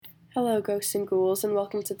Hello, ghosts and ghouls, and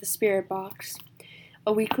welcome to the Spirit Box,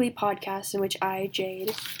 a weekly podcast in which I,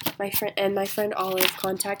 Jade, my friend Olive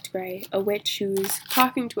contact Gray, a witch who's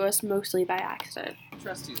talking to us mostly by accident.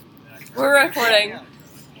 Trust you. We're recording.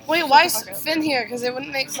 Wait, why is Finn here? Because it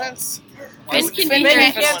wouldn't make sense. Finn Finn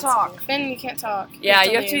can't can't talk. Finn, you can't talk. Yeah,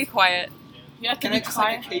 you have to be quiet. You have to Can be I just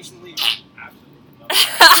quiet. like occasionally?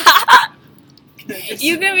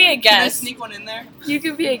 You can be a Can I guest. sneak one in there? You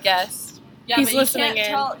can be a guest. Yeah, He's but listening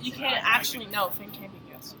in. You can't actually know. Finn can't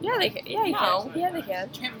be guessed. Yeah, they can. Yeah, you No. can. Yeah, they can.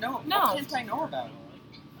 No. No. What can't I know about?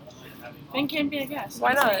 Finn can't be a guest.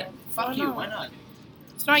 Why not? Fuck you. Why not?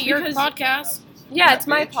 It's not your Because- podcast. Yeah, it's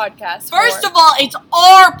my bitch. podcast. First of all, it's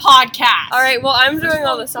our podcast. all right. Well, I'm doing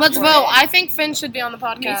all this stuff. Let's for vote. it. I think Finn should be on the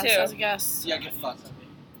podcast Me too. as a guest. Yeah, get fucked.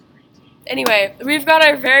 Anyway, we've got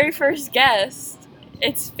our very first guest.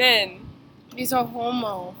 It's Finn. He's a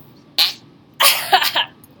homo.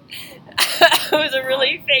 It was a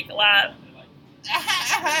really fake laugh.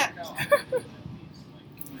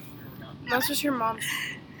 That's what your mom.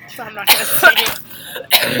 So I'm not gonna say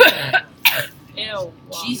it. Ew.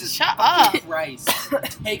 Jesus Shut fucking up. Christ.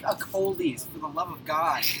 Take a coldies, for the love of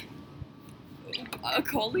God. A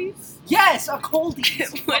Coley's? Yes, a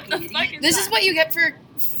coldies. What the fuck is This that? is what you get for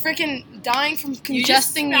freaking dying from You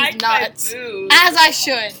just congesting these smacked my nuts. boobs. As I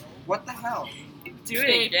should. What the hell? Do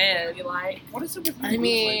it again. What is it with you? I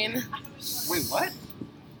mean, Wait, what?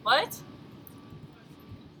 What?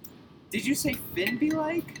 Did you say Finn be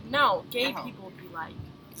like? No, gay Wow. people be like.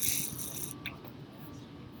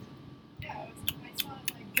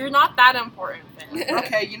 You're not that important, Finn.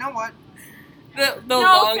 Okay, you know what? The No,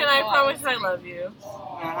 long Finn, I pause. promise I love you.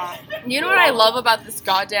 Uh-huh. You know what I love about this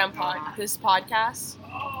goddamn this podcast?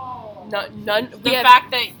 None. The We,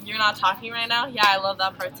 fact that you're not talking right now, yeah, I love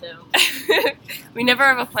that part too. we never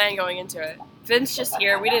have a plan going into it. Finn's just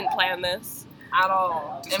here. We didn't plan this. At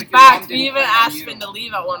all. Just In like your mom fact, we didn't even plan on asked you. Finn to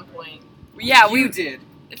leave at one point. Yeah, You did.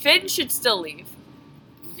 Finn should still leave.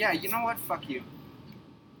 Yeah, you know what? Fuck you.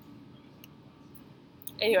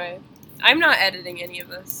 Anyway, I'm not editing any of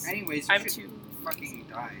this. Anyways, you I'm should too. fucking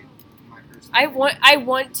die. My person. I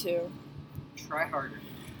want to. Try harder.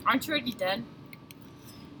 Aren't you already dead?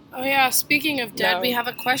 oh yeah, speaking of dead, No. we have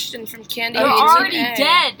a question from Candy You're 18A. already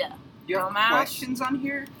dead! You have Dumbass. questions on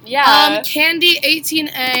here? Yeah. Candy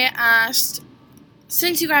 18A asked,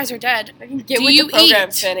 since you guys are dead, Get do with you the program,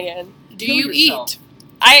 eat? Finn again. do Kill you yourself.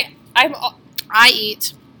 eat? I'm. I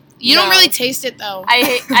eat. You don't No. really taste it though.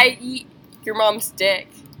 I eat your mom's dick.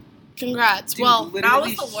 Congrats. Dude, well, That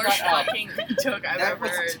literally was the worst shut up. fucking joke I've That ever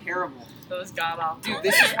was heard. terrible. That was god awful. Dude,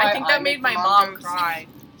 this is why I think that made my mom jokes. cry.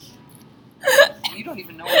 You don't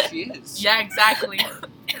even know what she is. Yeah, exactly.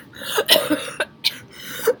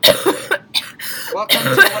 Welcome to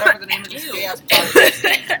whatever the name of this gay ass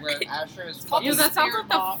podcast is, where Asher is fucking. Ew, that sounds like the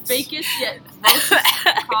box. fakest yet grossest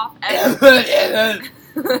cough ever.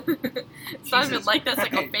 It's not even Jesus like that's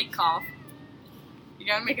like a Christ. fake cough. You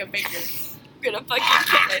gotta make a fake one. I'm gonna fucking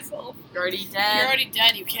kill myself. You're already you're dead. already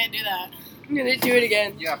dead. You can't do that. I'm gonna do it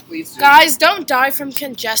again. Yeah, please do. Guys, don't die from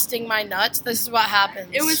congesting my nuts. This is what happens.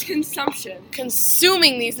 It was consumption.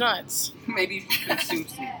 consuming these nuts. Maybe you should consume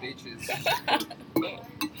some bitches.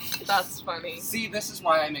 That's funny. See, this is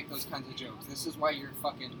why I make those kinds of jokes. This is why you're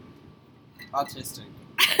fucking autistic.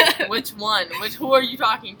 Which one? Who are you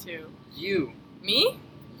talking to? You. Me?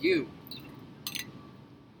 You.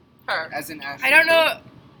 Her. As in Asher. I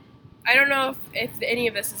don't know if any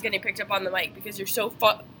of this is getting picked up on the mic because you're so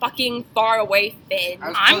fucking far away, Finn. I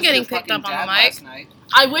was I'm close to getting your picked fucking up on the dad mic. last night.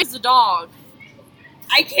 I wish the dog.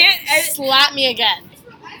 I can't edit. Slap me again.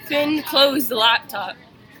 Finn, close the laptop.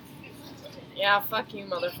 Yeah, fuck you,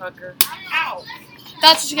 motherfucker. Ow.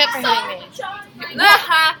 That's what you get for hitting me.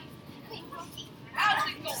 Aha!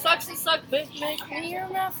 Sucks and suck, bitch. Make me your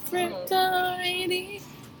Aphrodite.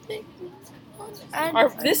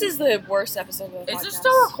 This is the worst episode of the podcast. Is this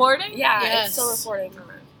still recording? Yeah, Yes. it's still recording.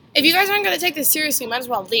 If you guys aren't gonna take this seriously, might as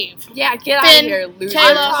well leave. Yeah, get out Finn, of here, loser. Kayla.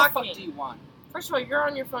 What the talking. fuck do you want? First of all, you're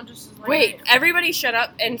on your phone just as late. Wait, everybody shut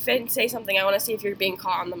up and Finn say something. I want to see if you're being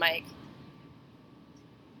caught on the mic.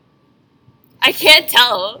 I can't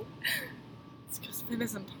tell. It's because Finn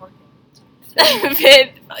isn't talking. Finn,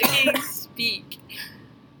 fucking speak.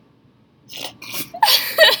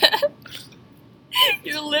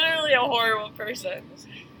 You're literally a horrible person.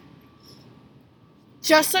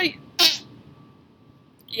 Just so you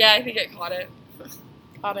Yeah, I think I caught it.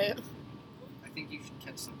 got it. I think you should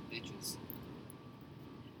catch some bitches.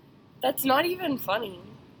 That's not even funny.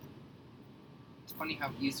 It's funny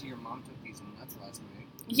how easy your mom took these nuts last night.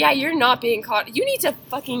 Yeah, you're not being caught. You need to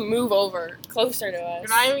fucking move over closer to us. You're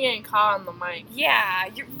not even getting caught on the mic. Yeah,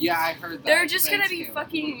 you're. Yeah, I heard that. They're just gonna Thanks, be Caleb.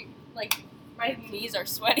 fucking like my knees are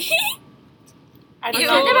sweaty. You're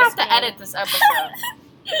gonna have to edit this episode.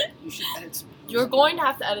 You should edit some. You're going to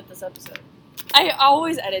have to edit this episode. I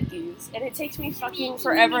always edit these, and it takes me fucking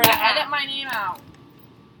forever and a half. Edit my name out.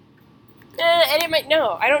 Edit my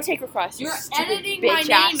no. I don't take requests. You're stupid editing my bitch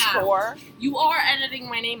name ass out. whore. You are editing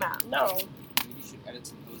my name out. No, Maybe you should edit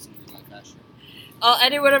some poses in your life, Asher. I'll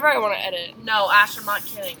edit whatever I want to edit. No, Ash, I'm not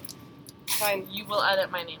kidding. Fine. You will edit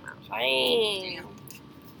my name out. Fine.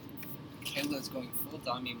 Kayla's going full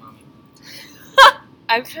dummy mommy.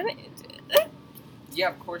 I'm kind of. Yeah,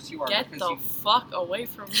 of course you are. Get because the fuck away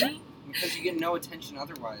from me. because you get no attention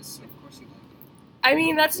otherwise, so of course you like it. I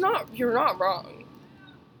mean, that's not. You're not wrong.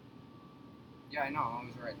 Yeah, I know, I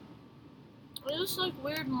was right. It was like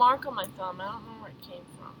weird mark on my thumb. I don't know where it came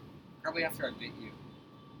from. Probably after I bit you.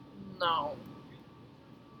 No.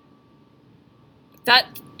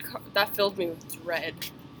 That filled me with dread.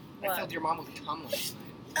 I filled your mom with cum last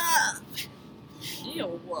night. Ew.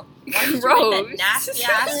 Why Gross. That nasty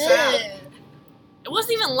ass sound. It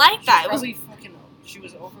wasn't even like that. It was Probably fucking. She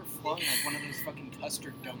was overflowing like one of those fucking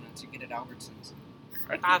custard donuts you get at Albertsons.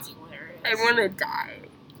 That's hilarious. I want to die.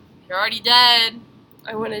 You're already dead.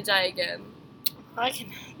 I want to die again. I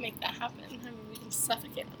can make that happen. I mean, we can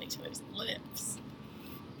suffocate on each other's lips.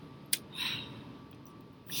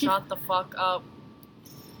 Shut the fuck up.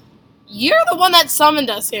 You're the one that summoned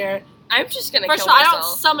us here. I'm just gonna First kill of all, I don't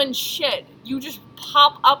myself. summon shit. You just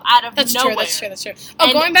pop up out of That's nowhere. true, that's true, that's true. Oh,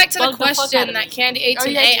 And going back to the bug the fuck out question of that me. Candy 8 Oh,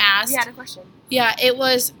 today yeah, asked. you had a question. Yeah, it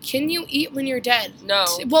was, can you eat when you're dead? No.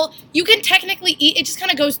 Well, you can technically eat, it just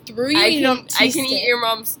kind of goes through you. You don't I taste can eat it. your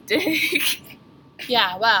mom's dick.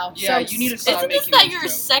 Yeah, wow. Yeah, so you need to stop Isn't this making that those your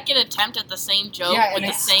jokes. second attempt at the same joke Yeah, with and the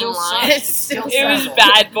it same still line? sucks. It's still It was sad.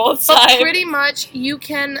 bad both But times. pretty much, you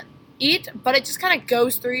can eat, but it just kind of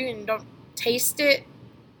goes through you and you don't taste it.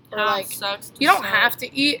 Or That like, sucks to you don't say. have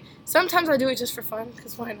to eat. Sometimes I do it just for fun,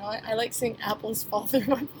 because why not? I like seeing apples fall through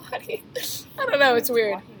my body. I don't know, it's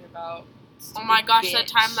weird. Talking about Oh my gosh, that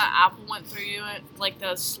bitch. time that apple went through you, like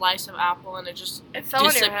the slice of apple, and it just It fell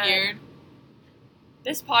on your head. disappeared.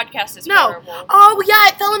 This podcast is No. horrible. Oh, yeah,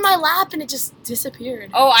 it fell in my lap and it just disappeared.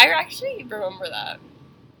 Oh, I actually remember that.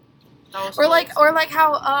 That was Or like close.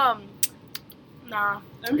 how, nah,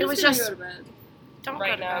 I'm It was gonna just- go to bed don't right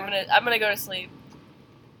go to now. bed. I'm gonna go to sleep.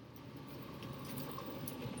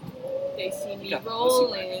 They see me You got pussy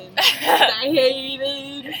rolling. I hate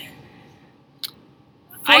it.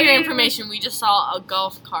 For your information, we just saw a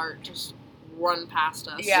golf cart just run past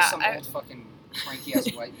us. Yeah, Just some I- old fucking cranky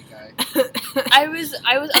ass white guy. I was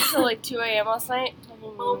up till like 2 a.m. last night.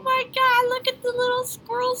 Oh my god, look at the little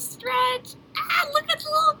squirrel stretch. Ah, look at the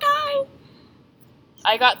little guy.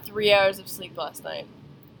 I got 3 hours of sleep last night.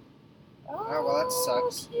 Oh, well, that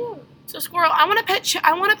sucks. Cute. So squirrel, I want to pet.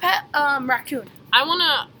 Raccoon.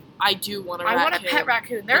 I do want a I raccoon. want to pet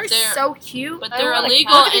raccoon. They're they're- so cute. But I they're want a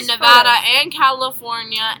illegal cat. in These Nevada photos. and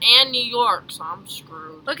California and New York, so I'm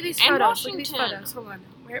screwed. Look at these and photos. Look at these Washington. photos. Hold on.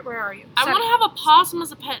 Where are you? I want to have a possum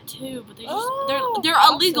as a pet too, but Oh, they're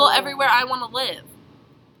illegal possum. everywhere I want to live.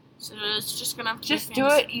 So it's just gonna have to Just be do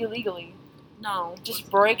famous. it illegally. No. Just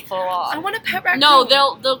break the law. I want to pet raccoon. No,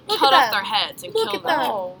 they'll Look cut at off them. their heads and Look kill at them. them.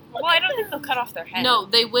 No. Well, I don't think they'll cut off their head. No,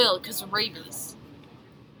 they will because of rabies.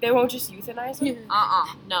 They won't just euthanize them.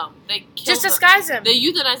 No, they kill Just them. disguise him. They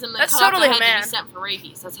euthanize them and That's cut totally off a their head man. to be sent for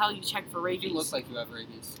rabies. That's how you check for rabies. You look like you have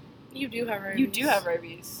rabies. You do have rabies. You do have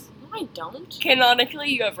rabies. No, I don't. Canonically,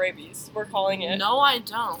 you have rabies. We're calling it. No, I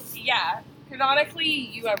don't. Yeah. Canonically,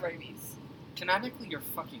 you have rabies. Canonically, you're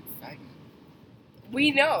fucking faggot. We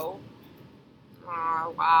know.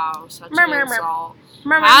 Oh, wow, such Murr, an murr, murr. insult.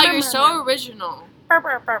 Murr, Wow, murr, you're murr, so murr. original. Burr,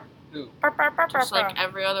 burr, burr. Who? Burr, burr, burr, Just burr, like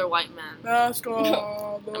every other white man. burr.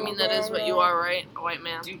 I mean, that is what you are, right? A white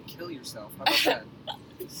man. Dude, kill yourself. How about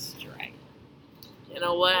that? Strike. You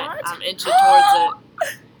know what? What? I'm inching towards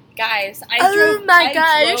it. Guys, I Oh drove. my I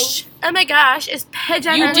gosh. Oh my gosh. It's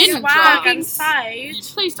pigeon You and didn't swag drive. inside.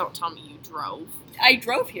 Please don't tell me you drove. I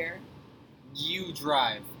drove here. You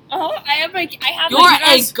drive. Oh, I have my. I have You're my.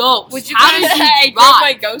 a ghost. Would you How guys? did you I drove drive?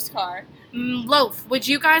 my ghost car. Loaf. Would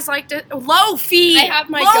you guys like to? Loafy. I have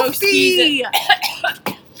my ghost Loafy.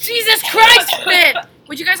 Jesus Christ, Finn.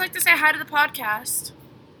 Would you guys like to say hi to the podcast?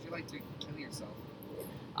 Would you like to kill yourself?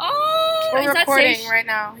 Oh, We're is that recording Sage? right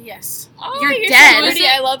now. Yes. Oh, You're so dead. witty,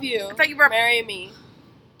 I love you. I thought you were. Marry me.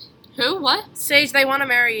 Who? What? Sage, they want to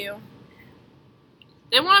marry you.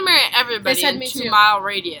 They want to marry everybody They said in me 2 too. mile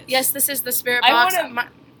radius. Yes, this is the spirit I box. wanna-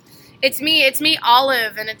 It's me,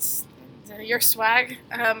 Olive, and it's your swag.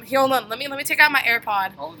 Hold on, let me take out my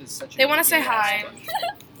AirPod. All of this such. They want to say hi.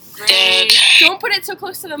 Great. Don't put it so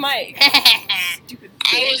close to the mic. Stupid I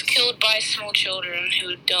bitch. was killed by small children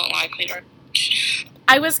who don't like me very much.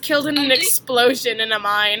 I was killed in an explosion in a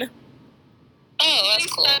mine. Oh,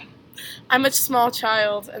 that's cool. I'm a small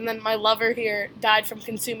child, and then my lover here died from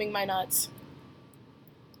consuming my nuts.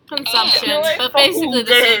 Consumption, Oh. but basically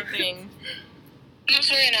the same thing. That's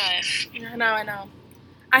very nice. I know.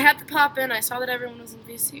 I had to pop in. I saw that everyone was in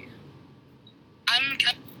VC.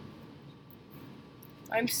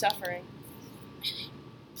 I'm suffering.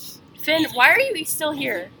 Finn, why are you still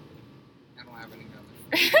here? I don't have any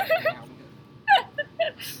other.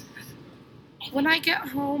 When I get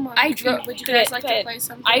home, I drove- would you guys like to Finn, play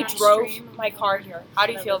something I on drove stream? my car here. How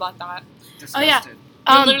do you feel about that? Oh, yeah. Disgusted.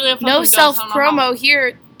 You're literally a fucking No ghost, I don't know self-promo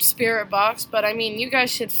here, Spirit Box, but I mean, you guys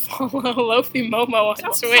should follow Lofi Momo on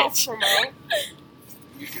Twitch.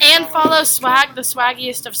 And follow Swag, the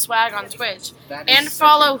swaggiest of swag on Twitch. That is And such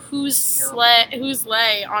follow a Who's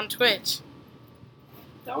Lay on Twitch.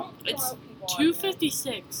 Don't. It's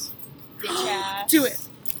 2:56. Do it.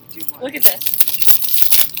 Dude, what? Look at this.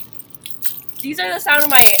 These are the sound of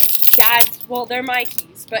my dad's. Well, they're my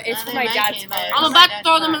keys, but it's for my dad's car. I'm about to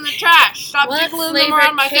throw them in the trash. Stop What jiggling them flavor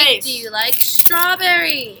around my cake face. do you like?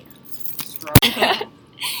 Strawberry. Strawberry.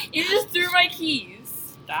 You just threw my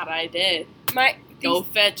keys. That I did. My Go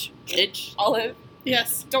fetch, bitch. Olive.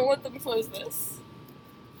 Yes. Don't let them close this.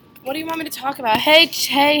 What do you want me to talk about? Hey,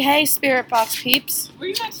 Spirit Box peeps. Were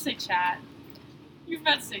you about to say chat? You were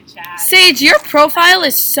about to say chat. Sage, your profile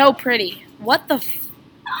is so pretty. What the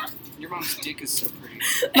Your mom's dick is so pretty.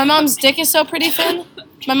 My mom's dick is so pretty, Finn?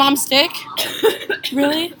 My mom's dick?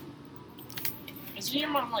 Really? Isn't your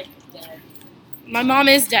mom like dead? My mom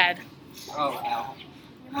is dead. Oh, Al.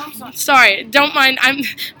 Your mom's not. Sorry, don't mind.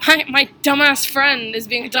 My dumbass friend is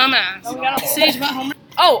being a dumbass. Oh, we got a Sage, what home?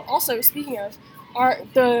 Oh, also speaking of,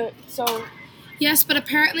 so Yes, but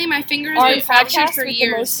apparently my finger has our been fractured podcast for with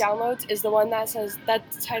years. the most downloads is the one that says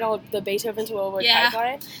that's titled "The Beethoven to Willwood Yeah.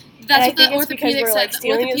 Pipeline." That's I what the think it's because orthopedic we're, said. like, The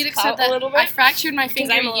stealing his orthopedic clout said a that little bit. I fractured my Because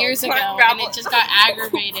finger I'm a little years ago, clout and rabble. it just got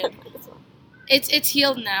aggravated. It's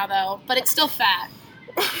healed now though, but it's still fat.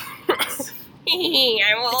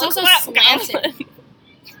 It's also slanted.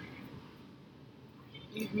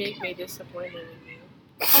 You make me disappointed in you.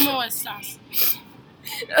 ¿Cómo estás?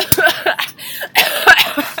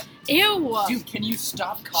 Ew. Dude, can you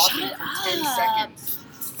stop coughing Shut for 10 up. seconds?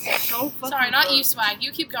 So fucking Sorry, not gross. you, Swag.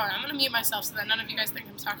 You keep going. I'm gonna mute myself so that none of you guys think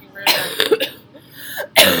I'm talking rude.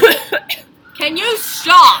 Can you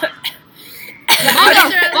stop?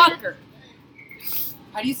 Motherfucker.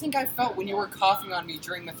 How do you think I felt when you were coughing on me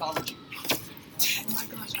during mythology? Oh my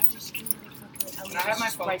gosh, I just screamed like fucking. Can I have my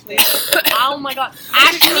phone, Right please? there. Oh my god.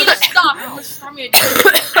 Ash, you need to stop. You're gonna start me a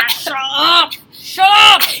Ash, shut up. Shut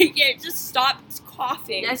up. Yeah, just stop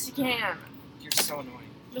coughing. Yes, you can. You're so annoying.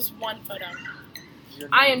 Just one photo. You're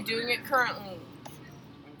I am doing it currently.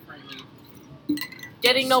 I'm currently...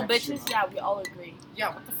 Getting no Sexual. bitches? Yeah, we all agree.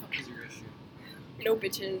 Yeah, what the fuck is your issue? No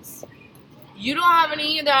bitches. You don't have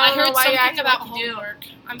any either. I I don't know heard why you something acting about like you do. homework.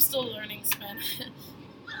 I'm still learning Spanish.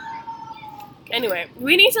 Anyway,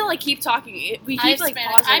 we need to like keep talking. We I keep like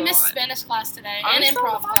pausing I a missed lot. Spanish class today Are and we still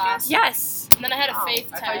on improv the podcast? class. Yes. And then I had a Oh, faith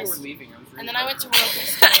I thought you were test. leaving. I was And then I went to world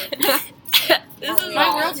history. This is My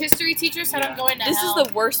the world history teacher said I'm going to This is hell.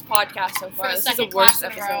 the worst podcast so far. the This is second the worst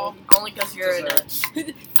class in a episode. row. Only because you're in it.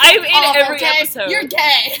 I'm in Oh, every okay. episode. You're gay.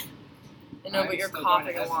 I know, but I'm you're still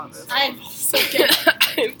coughing going a to lot. Essence. I'm so gay.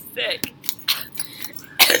 I'm sick.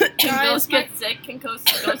 Can Guys, ghosts my- get sick? Can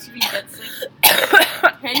ghosts be get sick?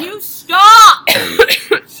 Can you stop?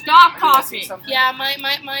 Stop coughing. Yeah, my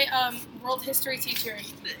world history teacher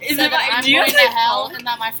Is said it that my, I'm do you going have to my hell phone? and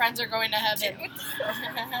that my friends are going to heaven.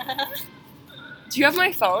 Do you have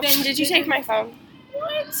my phone? Did you take my phone?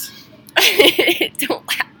 What? Don't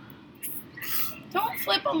laugh. Don't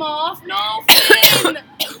flip them off. No, Finn.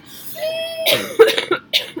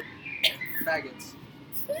 Faggots.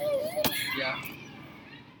 Yeah.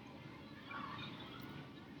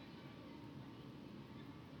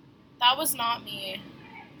 That was not me.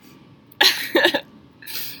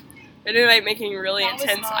 They're like making really That was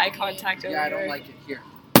intense not eye me. contact over Yeah, I here. don't like it. Here.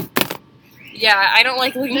 Yeah, I don't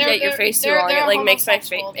like looking at your face too long. It like makes my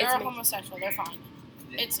face. They're homosexual. They're fine.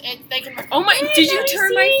 They can. Oh my! Did you Let me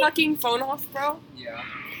turn my see. fucking phone off, bro?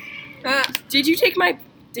 Yeah. Did you take my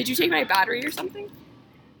battery or something?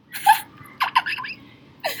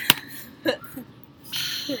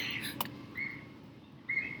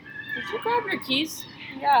 Did you grab your keys?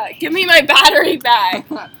 Yeah, give me my battery back.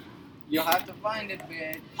 You'll have to find it,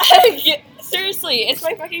 bitch. Yeah, seriously, it's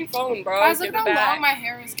my fucking phone, bro. Guys, Give look it how back. long my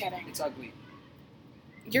hair is getting. It's ugly.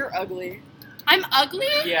 You're ugly. I'm ugly?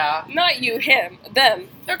 Yeah. Not you, him, them.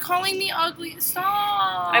 They're calling me ugly. Stop.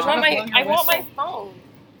 I want my phone.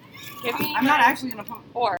 Give me. I'm not actually gonna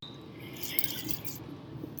put.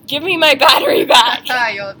 Give me my battery back.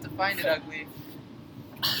 You'll have to find it, ugly.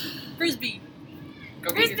 Frisbee.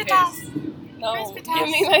 Go Where's get the your case. task? No, Where's the give task?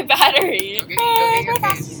 me my battery. Go get your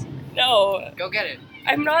case. No, Go get it.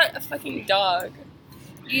 I'm not a fucking dog.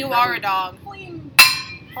 You are a dog. Hold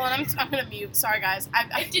on, I'm gonna mute. Sorry, guys. I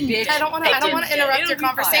Bitch. don't want to interrupt your It'll be fine.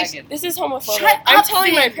 conversation. This is homophobic. Shut I'm up,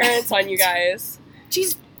 telling my Finn. parents on you guys.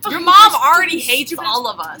 She's Your fucking mom stupid, already hates stupid all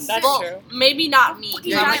of us. That's well, true. maybe not me.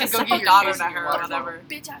 Yeah, I'm you like can a go second get daughter your to case her in or your whatever.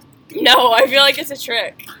 bitch ass. No, I feel like it's a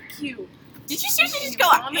trick. You. Did you seriously just You go,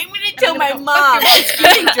 mom? I'm gonna I'm tell gonna my go mom. fuck your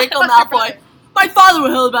Speaking Draco Fuck your Malfoy. brother. My father will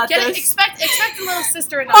hear about Get it? this. Expect a little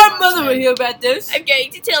sister and My mother will hear about this. I'm going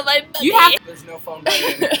to tell my mother. You have There's no phone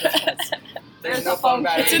battery. There's no phone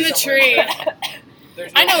battery. It's in the somewhere. tree.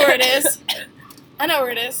 There's no I know where it is. I know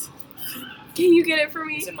where it is. Can you get it for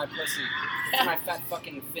It's me? in my pussy. It's in my fat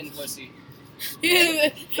fucking fin pussy.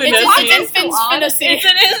 Finussy. It's in Finn's Finussy. It's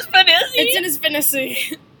in his Finussy. It's in his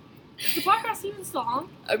Finussy. Is the podcast even still on?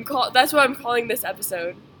 That's what I'm calling this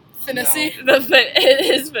episode. Finussy. It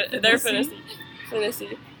is their Finussy.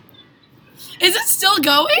 Finussy. Is it still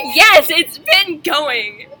going? Yes, it's been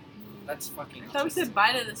going. That's fucking. I thought we autistic. said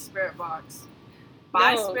bye to the spirit box.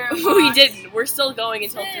 Bye, No, spirit box. we didn't. We're still going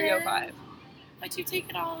until 3:05. Why'd you take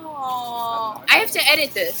it off? I have to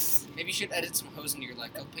edit this. Maybe you should edit some hose into your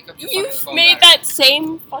leg. Go pick up your You've fucking phone made battery. that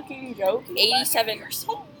same fucking joke 87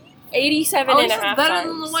 Oh, and this a is half better times.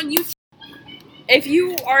 than the one you. If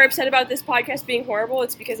you are upset about this podcast being horrible,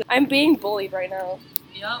 it's because I'm being bullied right now.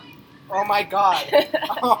 Yep. Oh my god.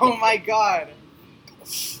 Oh my god.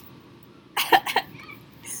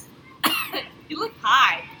 You look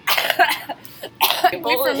high.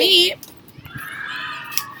 Wait for me.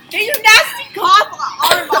 Get your nasty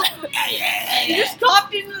cough arm off. You just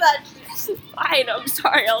coughed into that shit. Fine, I'm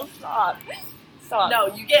sorry, I'll stop. Stop. No,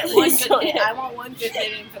 you get one Please good don't. hit. I want one good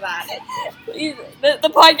hit in for that. Please, the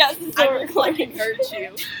podcast is still I will recording. fucking hurt you.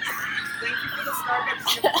 Thank you for the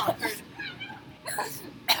Starbucks gift card.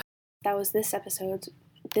 That was this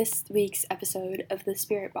week's episode of the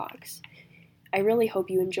Spirit Box. I really hope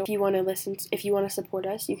you enjoy. If you want to support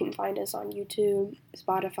us, you can find us on YouTube,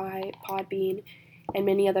 Spotify, Podbean, and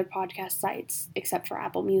many other podcast sites, except for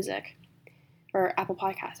Apple Music. Or Apple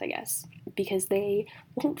Podcasts, I guess. Because they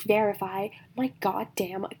won't verify my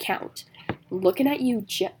goddamn account. Looking at you,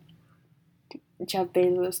 Jeff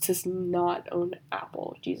Bezos does not own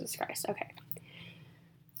Apple. Jesus Christ. Okay.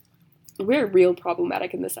 We're real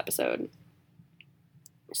problematic in this episode.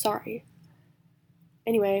 Sorry.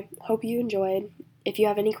 Anyway, hope you enjoyed. If you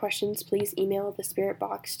have any questions, please email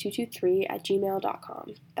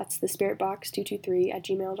thespiritbox223@gmail.com. That's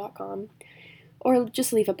thespiritbox223@gmail.com. Or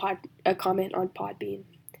just leave a comment on Podbean.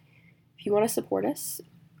 If you want to support us,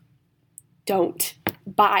 don't.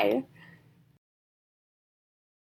 Bye.